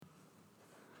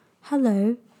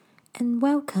Hello, and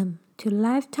welcome to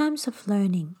Lifetimes of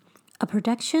Learning, a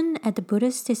production at the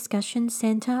Buddhist Discussion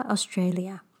Centre,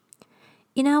 Australia.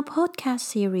 In our podcast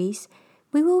series,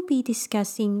 we will be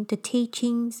discussing the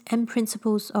teachings and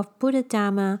principles of Buddha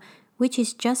Dharma, which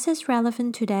is just as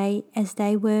relevant today as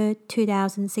they were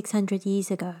 2,600 years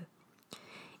ago.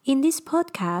 In this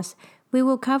podcast, we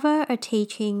will cover a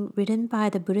teaching written by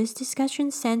the Buddhist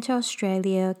Discussion Centre,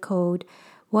 Australia called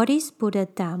What is Buddha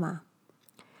Dharma?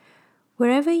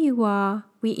 Wherever you are,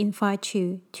 we invite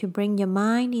you to bring your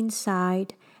mind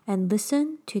inside and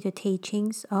listen to the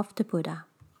teachings of the Buddha.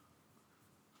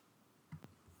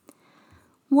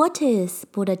 What is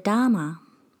Buddha Dharma?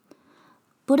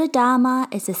 Buddha Dharma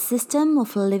is a system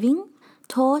of living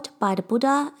taught by the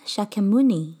Buddha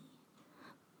Shakyamuni.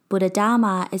 Buddha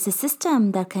Dharma is a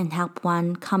system that can help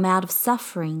one come out of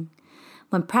suffering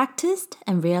when practiced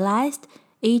and realized,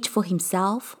 each for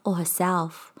himself or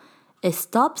herself. It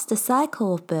stops the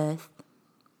cycle of birth.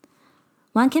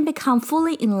 One can become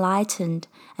fully enlightened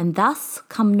and thus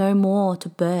come no more to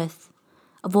birth,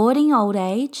 avoiding old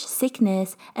age,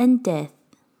 sickness, and death.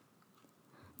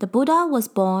 The Buddha was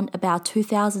born about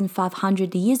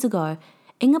 2,500 years ago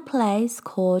in a place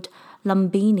called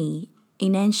Lumbini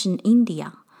in ancient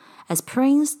India as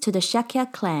prince to the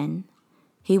Shakya clan.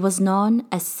 He was known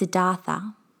as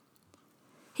Siddhartha.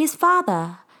 His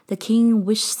father, the king,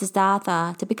 wished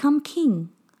Siddhartha to become king.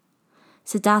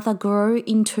 Siddhartha grew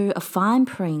into a fine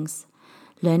prince,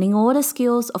 learning all the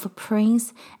skills of a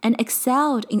prince and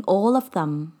excelled in all of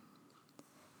them.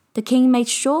 The king made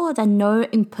sure that no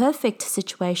imperfect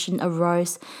situation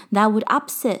arose that would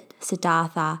upset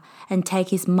Siddhartha and take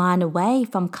his mind away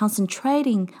from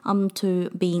concentrating onto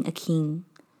being a king.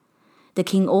 The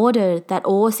king ordered that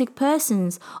all sick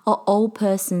persons or old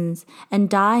persons and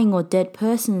dying or dead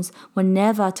persons were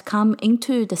never to come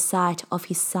into the sight of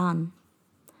his son.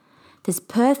 This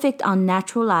perfect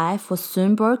unnatural life was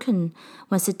soon broken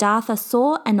when Siddhartha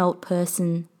saw an old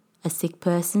person, a sick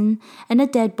person, and a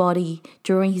dead body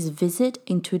during his visit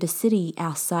into the city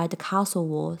outside the castle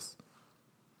walls.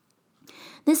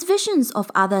 These visions of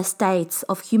other states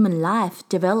of human life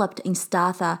developed in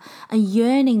Siddhartha a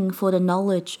yearning for the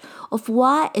knowledge of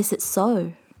why is it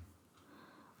so.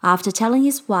 After telling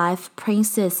his wife,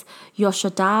 Princess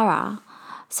Yashodhara,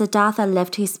 Siddhartha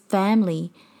left his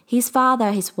family, his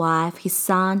father, his wife, his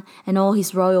son, and all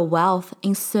his royal wealth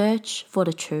in search for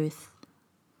the truth.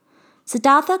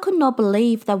 Siddhartha could not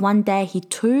believe that one day he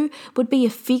too would be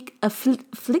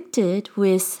afflicted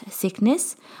with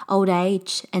sickness, old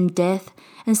age, and death,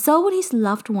 and so would his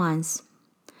loved ones.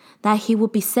 That he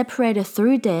would be separated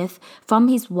through death from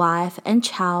his wife and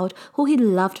child who he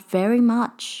loved very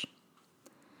much.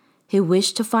 He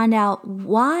wished to find out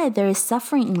why there is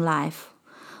suffering in life,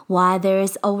 why there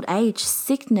is old age,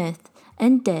 sickness,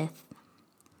 and death.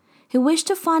 He wished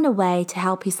to find a way to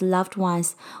help his loved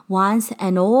ones once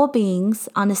and all beings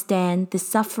understand this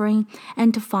suffering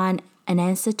and to find an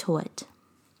answer to it.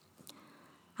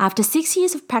 After 6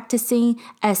 years of practicing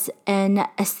as an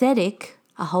ascetic,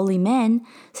 a holy man,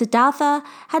 Siddhartha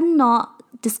had not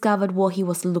discovered what he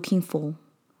was looking for.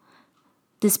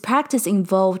 This practice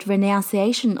involved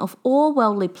renunciation of all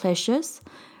worldly pleasures,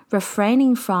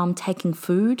 refraining from taking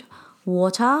food,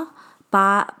 water,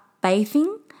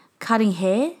 bathing, cutting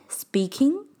hair,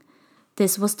 speaking.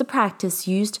 This was the practice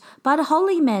used by the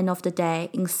holy men of the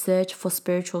day in search for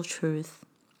spiritual truth.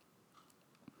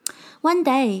 One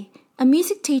day, a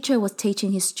music teacher was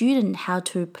teaching his student how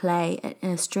to play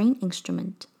a string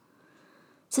instrument.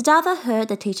 Siddhartha heard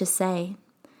the teacher say,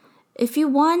 "If you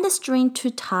wind the string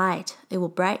too tight, it will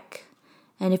break,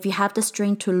 and if you have the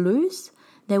string too loose,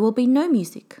 there will be no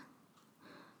music."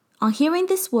 On hearing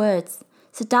these words,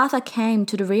 Siddhartha came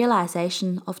to the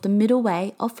realization of the middle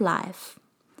way of life.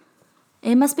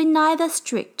 It must be neither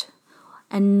strict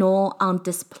and nor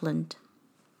undisciplined.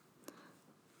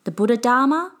 The Buddha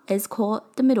Dharma is called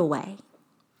the middle way.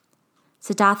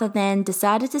 Siddhartha then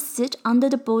decided to sit under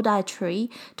the Bodhi tree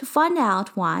to find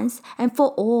out once and for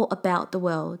all about the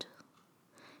world.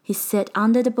 He sat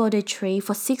under the Bodhi tree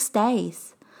for 6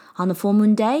 days. On the full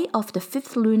moon day of the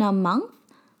 5th lunar month,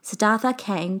 Siddhartha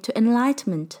came to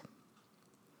enlightenment.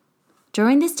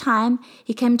 During this time,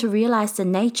 he came to realize the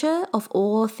nature of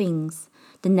all things,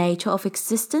 the nature of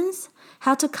existence,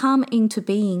 how to come into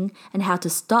being, and how to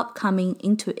stop coming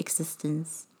into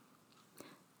existence.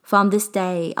 From this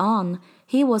day on,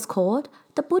 he was called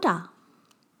the Buddha.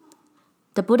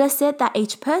 The Buddha said that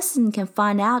each person can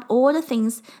find out all the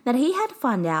things that he had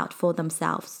found out for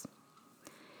themselves.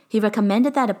 He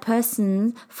recommended that a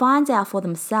person finds out for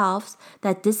themselves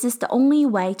that this is the only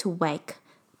way to wake,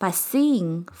 by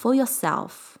seeing for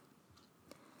yourself.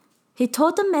 He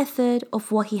taught the method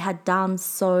of what he had done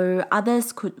so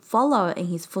others could follow in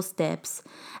his footsteps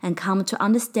and come to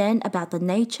understand about the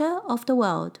nature of the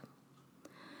world.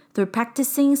 Through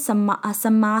practicing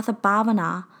Samatha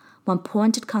Bhavana,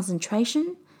 one-pointed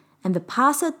concentration, and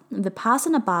Vipassana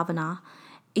Bhavana,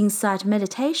 insight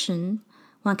meditation,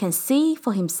 one can see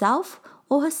for himself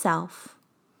or herself.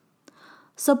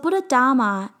 So Buddha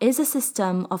Dharma is a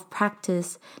system of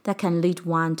practice that can lead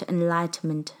one to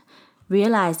enlightenment,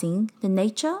 realizing the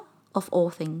nature of all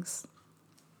things.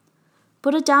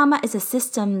 Buddha Dharma is a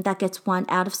system that gets one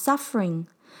out of suffering,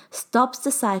 stops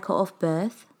the cycle of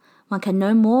birth. One can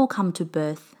no more come to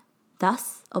birth,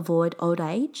 thus avoid old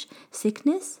age,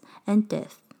 sickness, and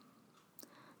death.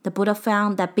 The Buddha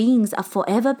found that beings are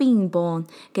forever being born,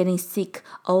 getting sick,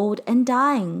 old, and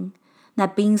dying,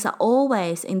 that beings are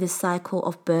always in this cycle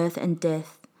of birth and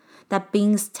death, that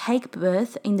beings take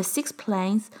birth in the 6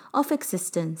 planes of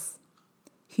existence: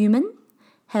 human,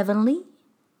 heavenly,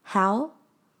 hell,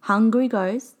 hungry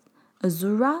ghost,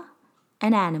 asura,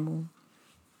 and animal.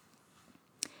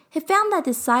 He found that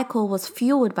this cycle was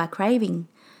fueled by craving,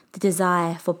 the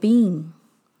desire for being.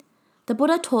 The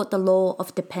Buddha taught the law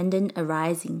of dependent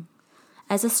arising,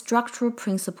 as a structural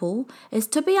principle, is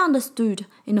to be understood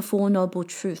in the Four Noble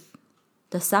Truths,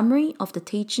 the summary of the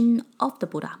teaching of the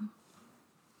Buddha.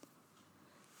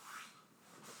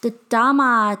 The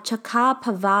Dhamma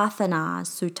Cakkappavattana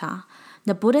Sutta,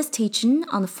 the Buddha's teaching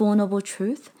on the Four Noble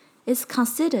Truths, is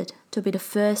considered to be the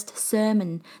first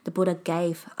sermon the Buddha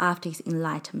gave after his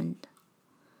enlightenment.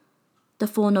 The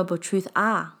Four Noble Truths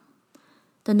are: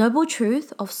 the Noble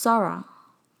Truth of sorrow,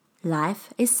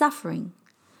 life is suffering;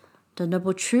 the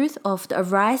Noble Truth of the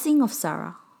arising of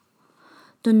sorrow;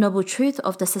 the Noble Truth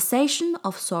of the cessation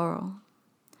of sorrow;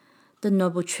 the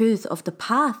Noble Truth of the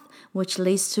path which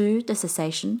leads to the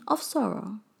cessation of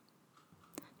sorrow.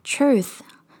 Truth,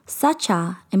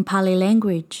 Satcha in Pali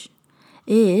language,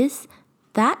 is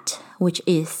that which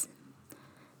is.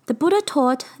 The Buddha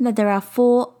taught that there are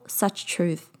 4 such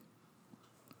truths.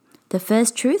 The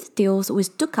first truth deals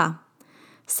with dukkha,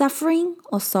 suffering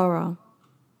or sorrow.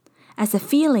 As a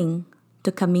feeling,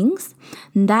 dukkha means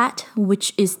that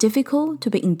which is difficult to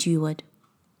be endured.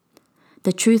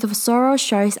 The truth of sorrow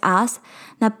shows us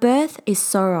that birth is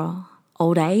sorrow,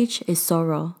 old age is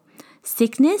sorrow,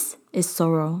 sickness is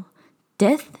sorrow,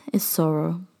 death is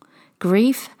sorrow,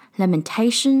 grief,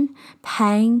 lamentation,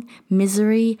 pain,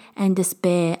 misery, and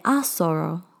despair are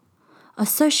sorrow.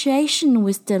 Association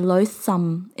with the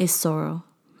loathsome is sorrow.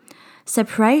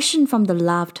 Separation from the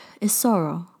loved is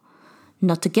sorrow.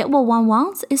 Not to get what one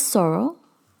wants is sorrow.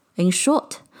 In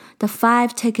short, the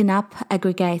 5 taken up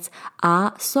aggregates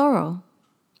are sorrow.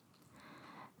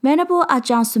 Venerable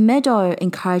Ajahn Sumedho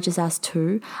encourages us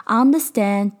to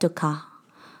understand dukkha,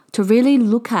 to really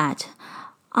look at,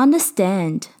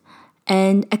 understand,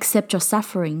 and accept your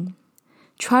suffering.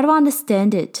 Try to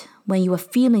understand it when you are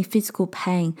feeling physical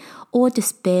pain or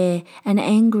despair and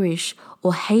anguish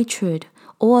or hatred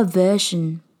or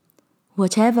aversion,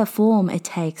 whatever form it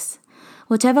takes,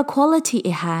 whatever quality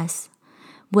it has,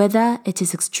 whether it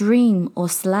is extreme or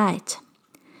slight.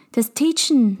 This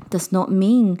teaching does not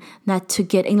mean that to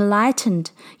get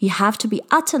enlightened, you have to be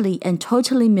utterly and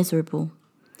totally miserable.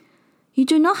 You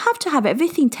do not have to have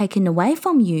everything taken away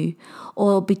from you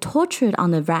or be tortured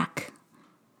on a rack.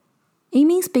 It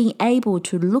means being able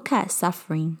to look at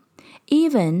suffering,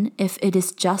 even if it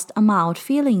is just a mild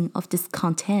feeling of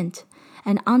discontent,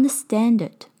 and understand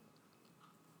it.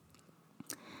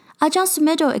 Ajahn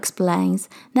Sumedho explains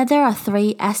that there are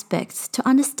 3 aspects to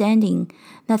understanding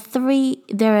that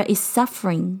there is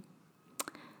suffering.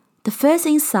 The first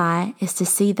insight is to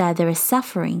see that there is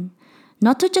suffering,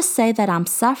 not to just say that I'm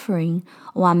suffering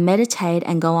or I meditate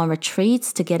and go on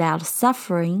retreats to get out of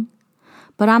suffering,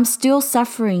 but I'm still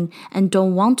suffering and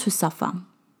don't want to suffer.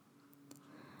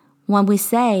 When we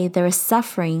say there is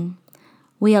suffering,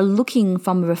 we are looking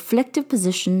from a reflective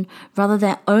position rather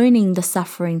than owning the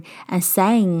suffering and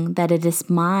saying that it is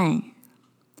mine.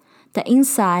 The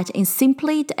insight is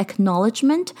simply the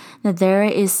acknowledgement that there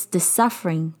is this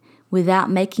suffering without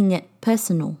making it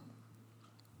personal.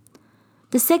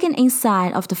 The second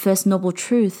insight of the First Noble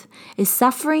Truth is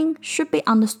suffering should be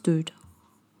understood.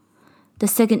 The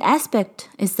second aspect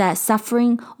is that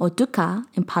suffering, or dukkha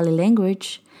in Pali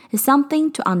language, is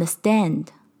something to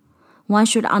understand. One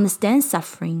should understand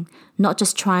suffering, not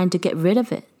just trying to get rid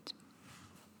of it.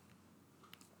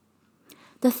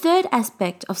 The third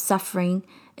aspect of suffering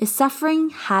is suffering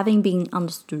having been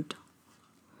understood.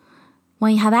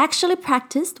 When you have actually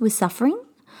practiced with suffering,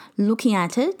 looking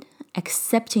at it,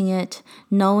 accepting it,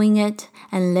 knowing it,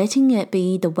 and letting it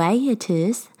be the way it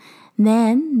is,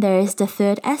 Then there is the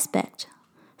third aspect.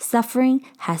 Suffering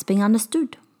has been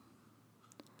understood.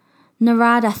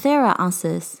 Narada Thera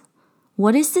answers,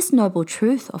 what is this noble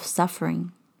truth of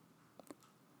suffering?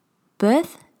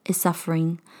 Birth is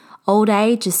suffering, old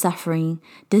age is suffering,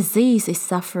 disease is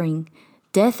suffering,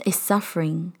 death is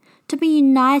suffering. To be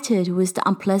united with the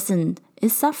unpleasant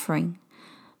is suffering.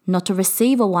 Not to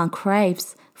receive what one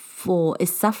craves for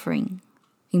is suffering.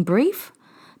 In brief,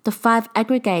 the 5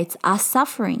 aggregates are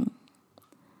suffering.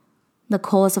 The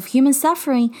cause of human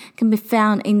suffering can be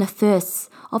found in the thirsts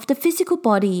of the physical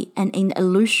body and in the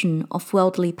illusion of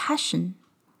worldly passion.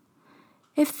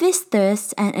 If these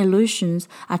thirsts and illusions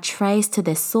are traced to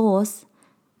their source,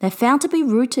 they're found to be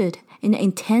rooted in the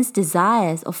intense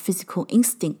desires of physical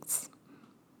instincts.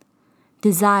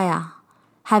 Desire,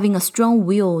 having a strong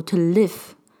will to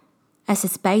live, as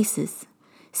its basis,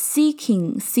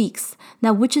 seeks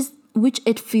that which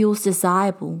it feels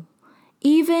desirable,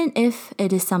 even if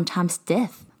it is sometimes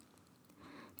death.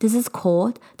 This is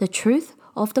called the truth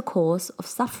of the cause of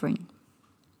suffering.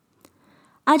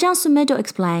 Ajahn Sumedho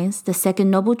explains the second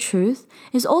noble truth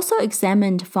is also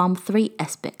examined from 3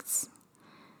 aspects.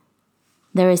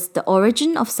 There is the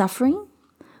origin of suffering,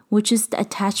 which is the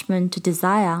attachment to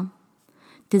desire.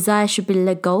 Desire should be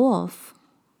let go of.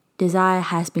 Desire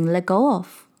has been let go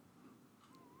of.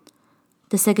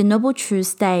 The second noble truth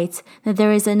states that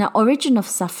there is an origin of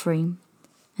suffering,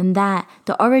 and that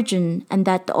the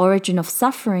origin of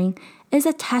suffering is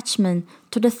attachment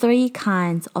to the 3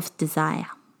 kinds of desire.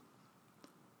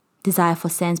 Desire for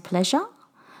sense pleasure,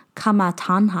 kama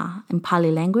tanha in Pali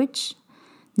language,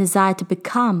 desire to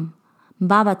become,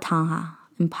 bhava tanha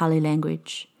in Pali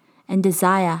language, and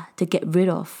desire to get rid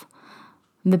of,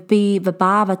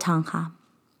 vibhava tanha.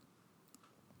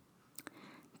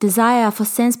 Desire for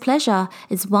sense pleasure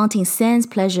is wanting sense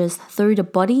pleasures through the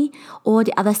body or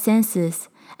the other senses,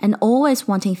 and always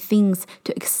wanting things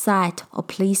to excite or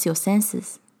please your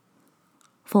senses.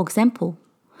 For example,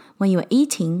 when you are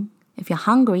eating, if you're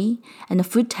hungry and the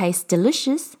food tastes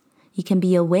delicious, you can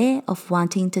be aware of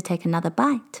wanting to take another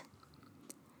bite.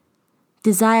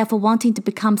 Desire for wanting to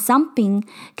become something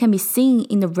can be seen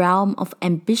in the realm of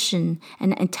ambition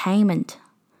and attainment.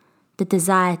 The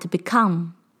desire to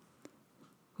become.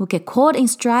 We get caught in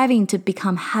striving to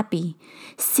become happy,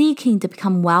 seeking to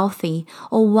become wealthy,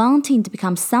 or wanting to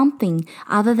become something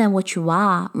other than what you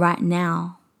are right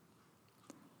now.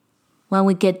 When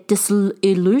we get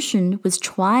disillusioned with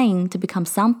trying to become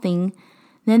something,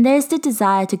 then there's the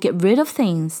desire to get rid of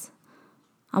things.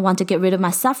 I want to get rid of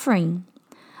my suffering.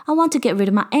 I want to get rid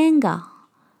of my anger.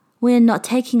 We are not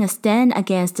taking a stand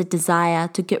against the desire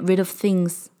to get rid of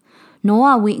things, nor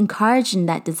are we encouraging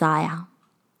that desire.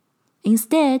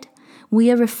 Instead, we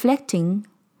are reflecting,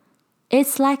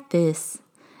 it's like this,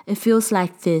 it feels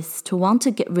like this to want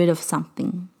to get rid of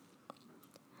something.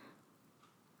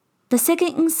 The second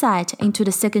insight into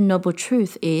the second noble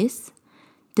truth is,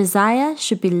 desire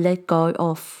should be let go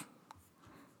of.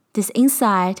 This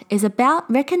insight is about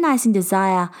recognizing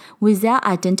desire without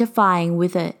identifying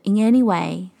with it in any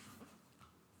way.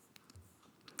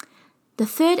 The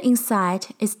third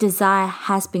insight is desire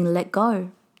has been let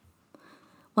go.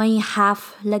 When you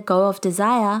have let go of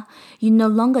desire, you no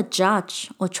longer judge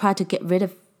or try to get rid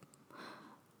of it.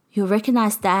 You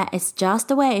recognize that it's just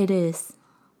the way it is.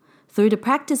 Through the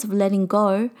practice of letting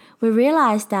go, we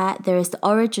realize that there is the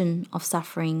origin of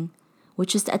suffering,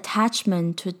 which is the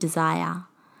attachment to desire.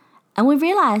 And we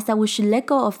realize that we should let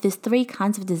go of these 3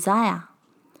 kinds of desire.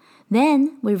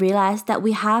 Then we realize that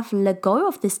we have let go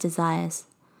of these desires.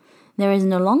 There is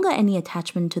no longer any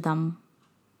attachment to them.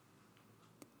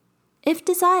 If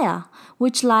desire,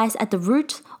 which lies at the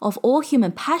root of all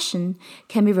human passion,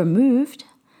 can be removed,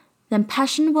 then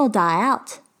passion will die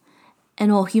out,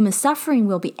 and all human suffering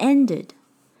will be ended.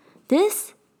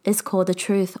 This is called the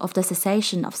truth of the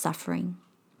cessation of suffering.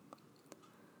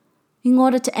 In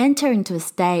order to enter into a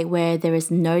state where there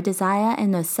is no desire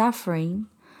and no suffering,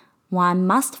 one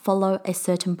must follow a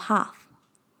certain path.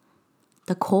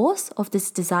 The cause of this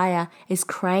desire is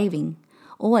craving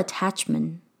or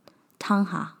attachment,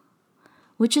 tanha,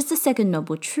 which is the second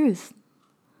noble truth.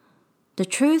 The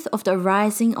truth of the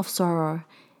arising of sorrow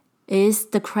is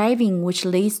the craving which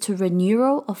leads to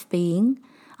renewal of being,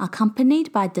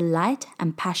 accompanied by delight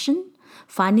and passion,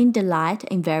 finding delight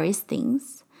in various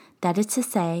things. That is to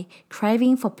say,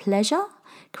 craving for pleasure,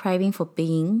 craving for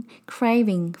being,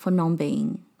 craving for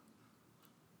non-being.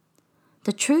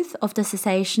 The truth of the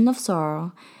cessation of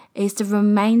sorrow is the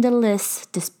remainderless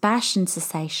dispassion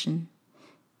cessation,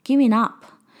 giving up,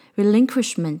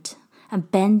 relinquishment,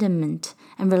 abandonment,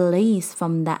 and release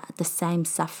from the same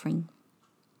suffering.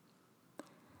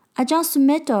 Ajahn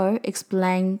Sumedho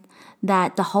explained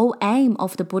that the whole aim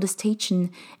of the Buddhist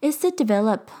teaching is to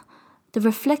develop the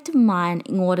reflective mind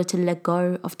in order to let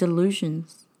go of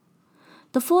delusions.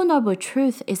 The Four Noble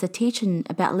Truths is a teaching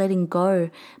about letting go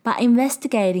by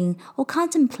investigating or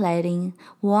contemplating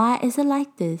why is it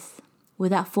like this,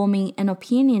 without forming an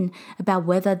opinion about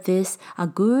whether these are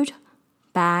good,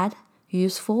 bad,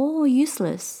 useful, or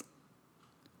useless.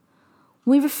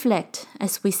 We reflect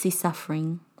as we see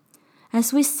suffering,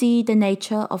 as we see the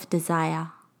nature of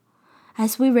desire,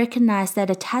 as we recognize that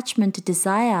attachment to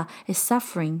desire is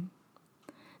suffering.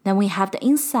 Then we have the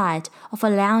insight of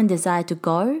allowing desire to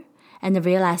go and the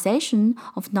realization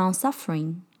of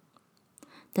non-suffering,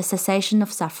 the cessation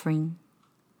of suffering.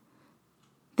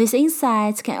 These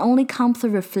insights can only come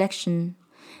through reflection.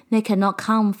 They cannot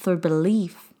come through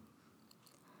belief.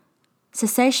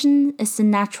 Cessation is the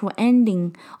natural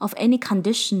ending of any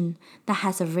condition that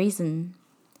has a reason.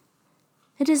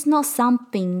 It is not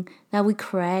something that we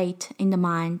create in the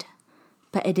mind,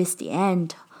 but it is the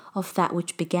end of that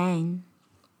which began.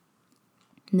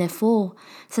 Therefore,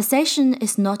 cessation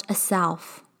is not a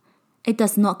self. It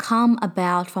does not come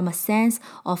about from a sense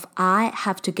of I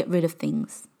have to get rid of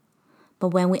things. But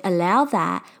when we allow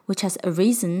that which has a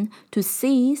reason to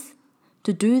cease,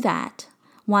 to do that,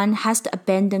 one has to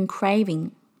abandon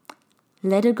craving.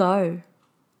 Let it go.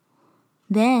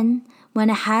 Then, when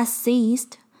it has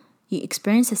ceased, you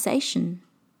experience cessation,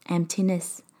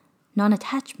 emptiness,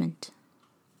 non-attachment.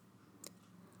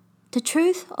 The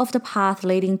truth of the path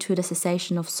leading to the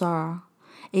cessation of sorrow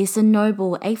is the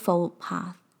Noble Eightfold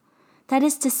Path. That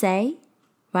is to say,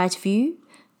 right view,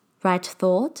 right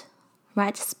thought,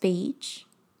 right speech,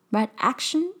 right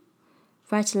action,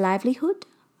 right livelihood,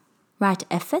 right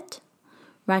effort,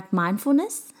 right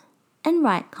mindfulness, and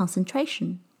right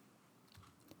concentration.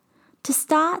 To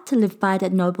start to live by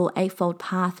that Noble Eightfold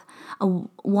Path,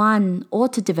 one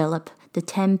ought to develop the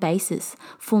 10 bases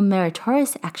for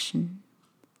meritorious action.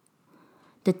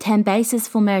 The 10 bases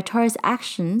for meritorious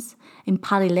actions in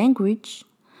Pali language,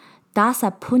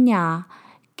 Dasa Punya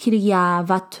Kiriya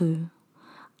Vatu,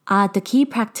 are the key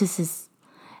practices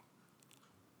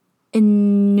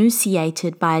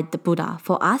enunciated by the Buddha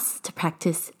for us to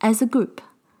practice as a group.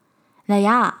 They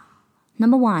are,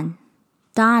 number 1,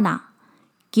 Dana,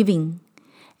 giving.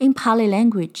 In Pali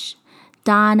language,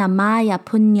 Dana Maya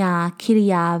Punya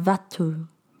Kiriya Vatu.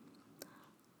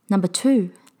 Number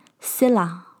 2,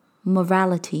 Sila,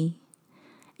 morality.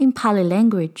 In Pali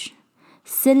language,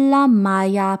 Sila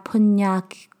Maya Punya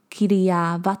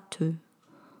Kiriya Vatu.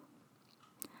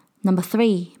 Number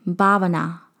 3,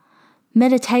 Bhavana,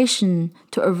 meditation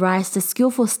to arise the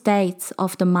skillful states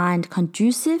of the mind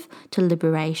conducive to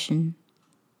liberation.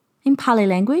 In Pali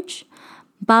language,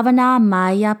 Bhavana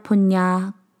Maya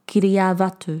Punya Kiriya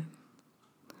Vatu.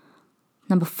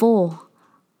 Number 4,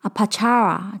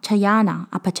 Apachayana,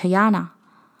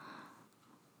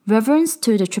 reverence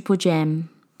to the Triple Gem,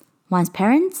 one's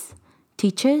parents,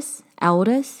 teachers,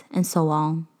 elders, and so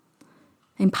on.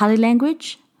 In Pali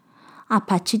language,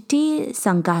 Apachiti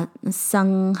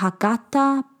Sanghagata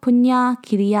Punya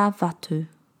Kiriya Vatu.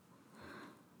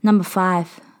 Number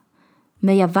 5,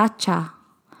 Mayavacha,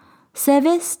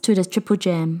 service to the Triple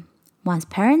Gem, one's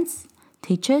parents,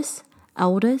 teachers,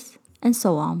 elders, and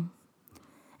so on.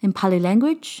 In Pali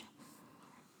language,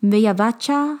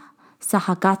 Mayavacha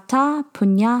Sahagata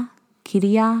Punya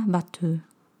Kiriya Vatu.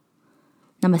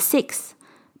 Number 6,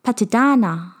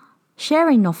 Patidana,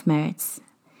 sharing of merits.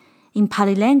 In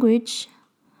Pali language,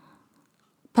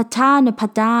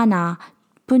 Patanupadana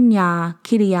Punya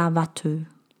Kiriya Vatu.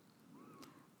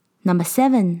 Number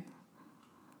 7,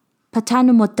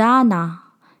 Patanumodana,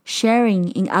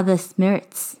 sharing in others'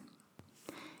 merits.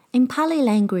 In Pali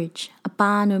language,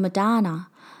 Abanumadana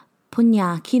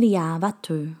Punya Kiriya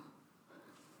Vatu.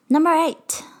 Number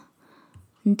 8,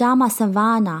 Dhamma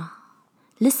Savana,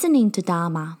 listening to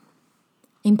Dharma.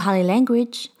 In Pali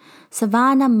language,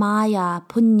 Savana Maya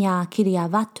Punya Kiriya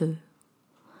Vatu.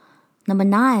 Number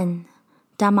 9,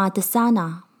 Dhamma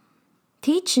Dasana,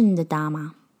 teaching the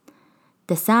Dharma.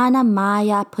 Dasana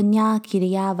Maya Punya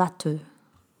Kiriya Vatu.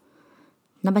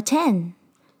 Number 10,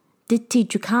 Ditti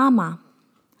Jukama,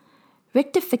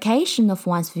 rectification of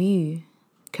one's view,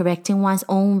 correcting one's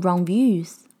own wrong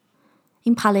views.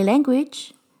 In Pali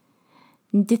language,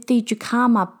 Ditti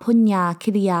Jukama Punya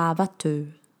Kiriya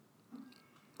Vatu.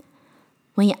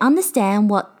 When you understand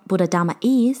what Buddha Dharma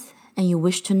is, and you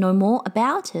wish to know more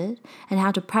about it and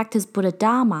how to practice Buddha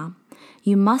Dharma,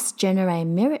 you must generate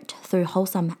merit through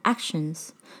wholesome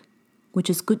actions, which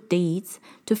is good deeds,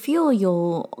 to fuel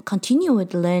your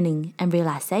continued learning and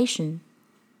realization.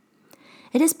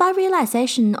 It is by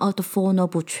realization of the Four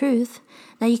Noble Truths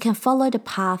that you can follow the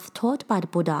path taught by the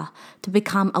Buddha to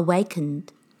become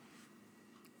awakened.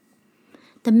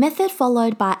 The method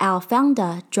followed by our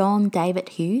founder, John David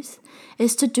Hughes,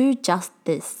 is to do just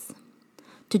this: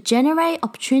 to generate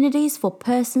opportunities for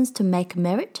persons to make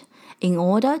merit in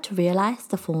order to realize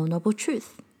the Four Noble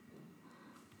Truths.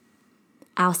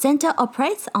 Our center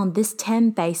operates on this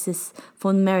 10 basis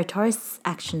for meritorious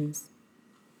actions.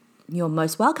 You're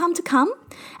most welcome to come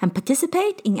and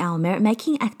participate in our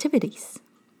merit-making activities.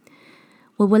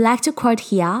 We would like to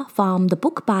quote here from the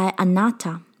book by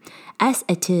Anita, As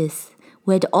It Is,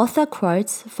 where the author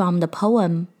quotes from the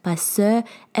poem by Sir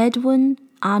Edwin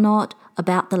Arnold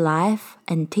about the life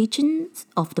and teachings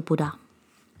of the Buddha.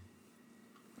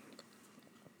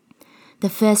 The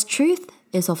first truth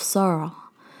is of sorrow.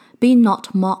 Be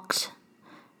not mocked.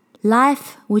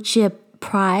 Life which ye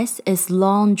prize is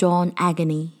long-drawn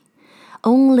agony.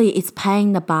 Only its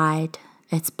pain abide,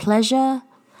 its pleasure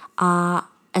are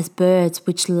as birds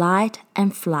which light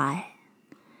and fly.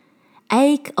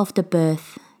 Ache of the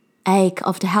birth, ache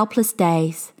of the helpless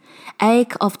days,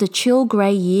 ache of the chill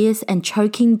grey years and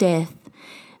choking death,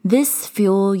 this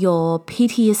fill your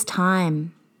piteous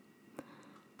time.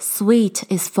 Sweet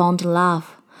is fond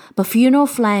love, but funeral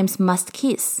flames must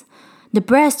kiss the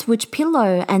breast which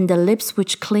pillow and the lips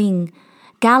which cling.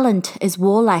 Gallant is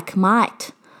warlike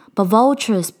might, but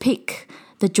vultures pick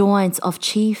the joints of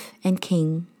chief and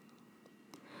king.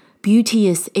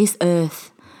 Beauteous is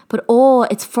earth, but all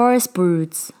its forest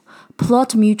broods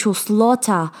plot mutual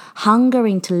slaughter,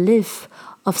 hungering to live.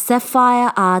 Of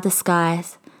sapphire are the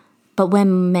skies, but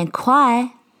when men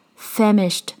cry,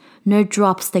 famished, no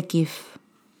drops they give.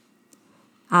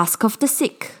 Ask of the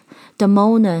sick, the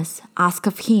mourners ask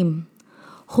of him,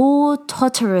 who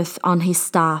tottereth on his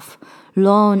staff,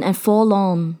 lone and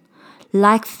forlorn.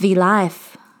 Like thee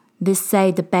life, this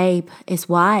say the babe is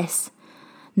wise,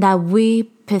 that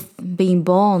weepeth being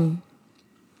born.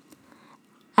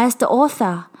 As the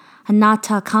author,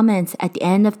 Anita comments at the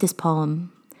end of this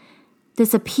poem,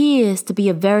 this appears to be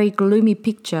a very gloomy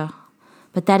picture,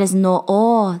 but that is not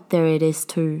all there it is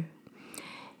too.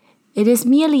 It is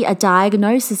merely a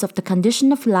diagnosis of the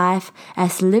condition of life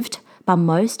as lived by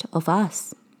most of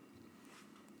us.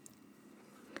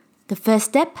 The first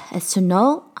step is to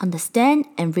know, understand,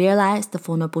 and realize the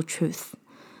Four Noble Truths.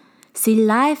 See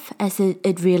life as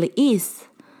it really is.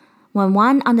 When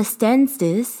one understands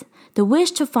this, the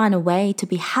wish to find a way to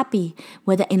be happy,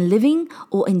 whether in living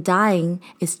or in dying,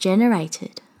 is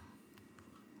generated.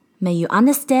 May you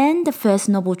understand the first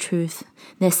noble truth,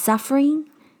 there's suffering.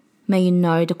 May you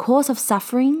know the cause of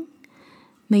suffering.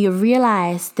 May you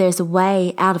realize there's a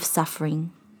way out of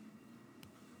suffering.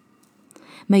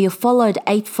 May you follow the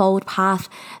eightfold path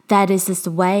that is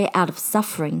the way out of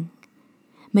suffering.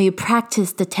 May you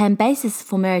practice the 10 bases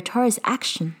for meritorious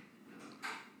action.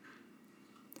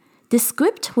 This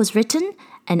script was written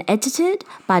and edited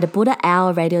by the Buddha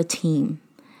Hour Radio team: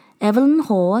 Evelin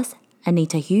Halls,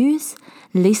 Anita Hughes,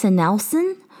 Lisa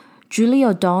Nelson, Julie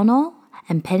O'Donnell,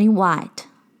 and Pennie White.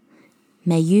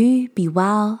 May you be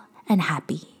well and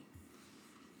happy.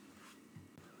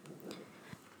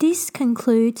 This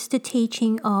concludes the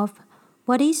teaching of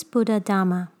What is Buddha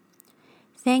Dharma?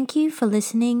 Thank you for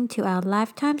listening to our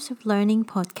Lifetimes of Learning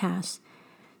podcast.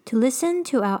 To listen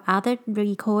to our other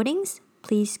recordings,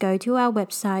 please go to our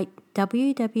website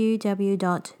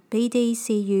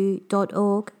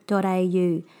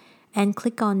www.bdcu.org.au and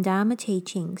click on Dharma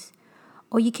Teachings.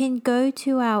 Or you can go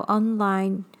to our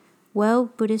online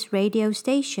World Buddhist Radio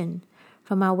station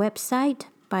from our website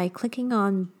by clicking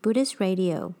on Buddhist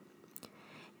Radio.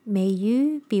 May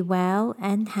you be well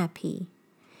and happy.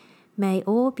 May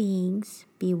all beings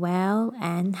be well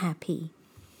and happy.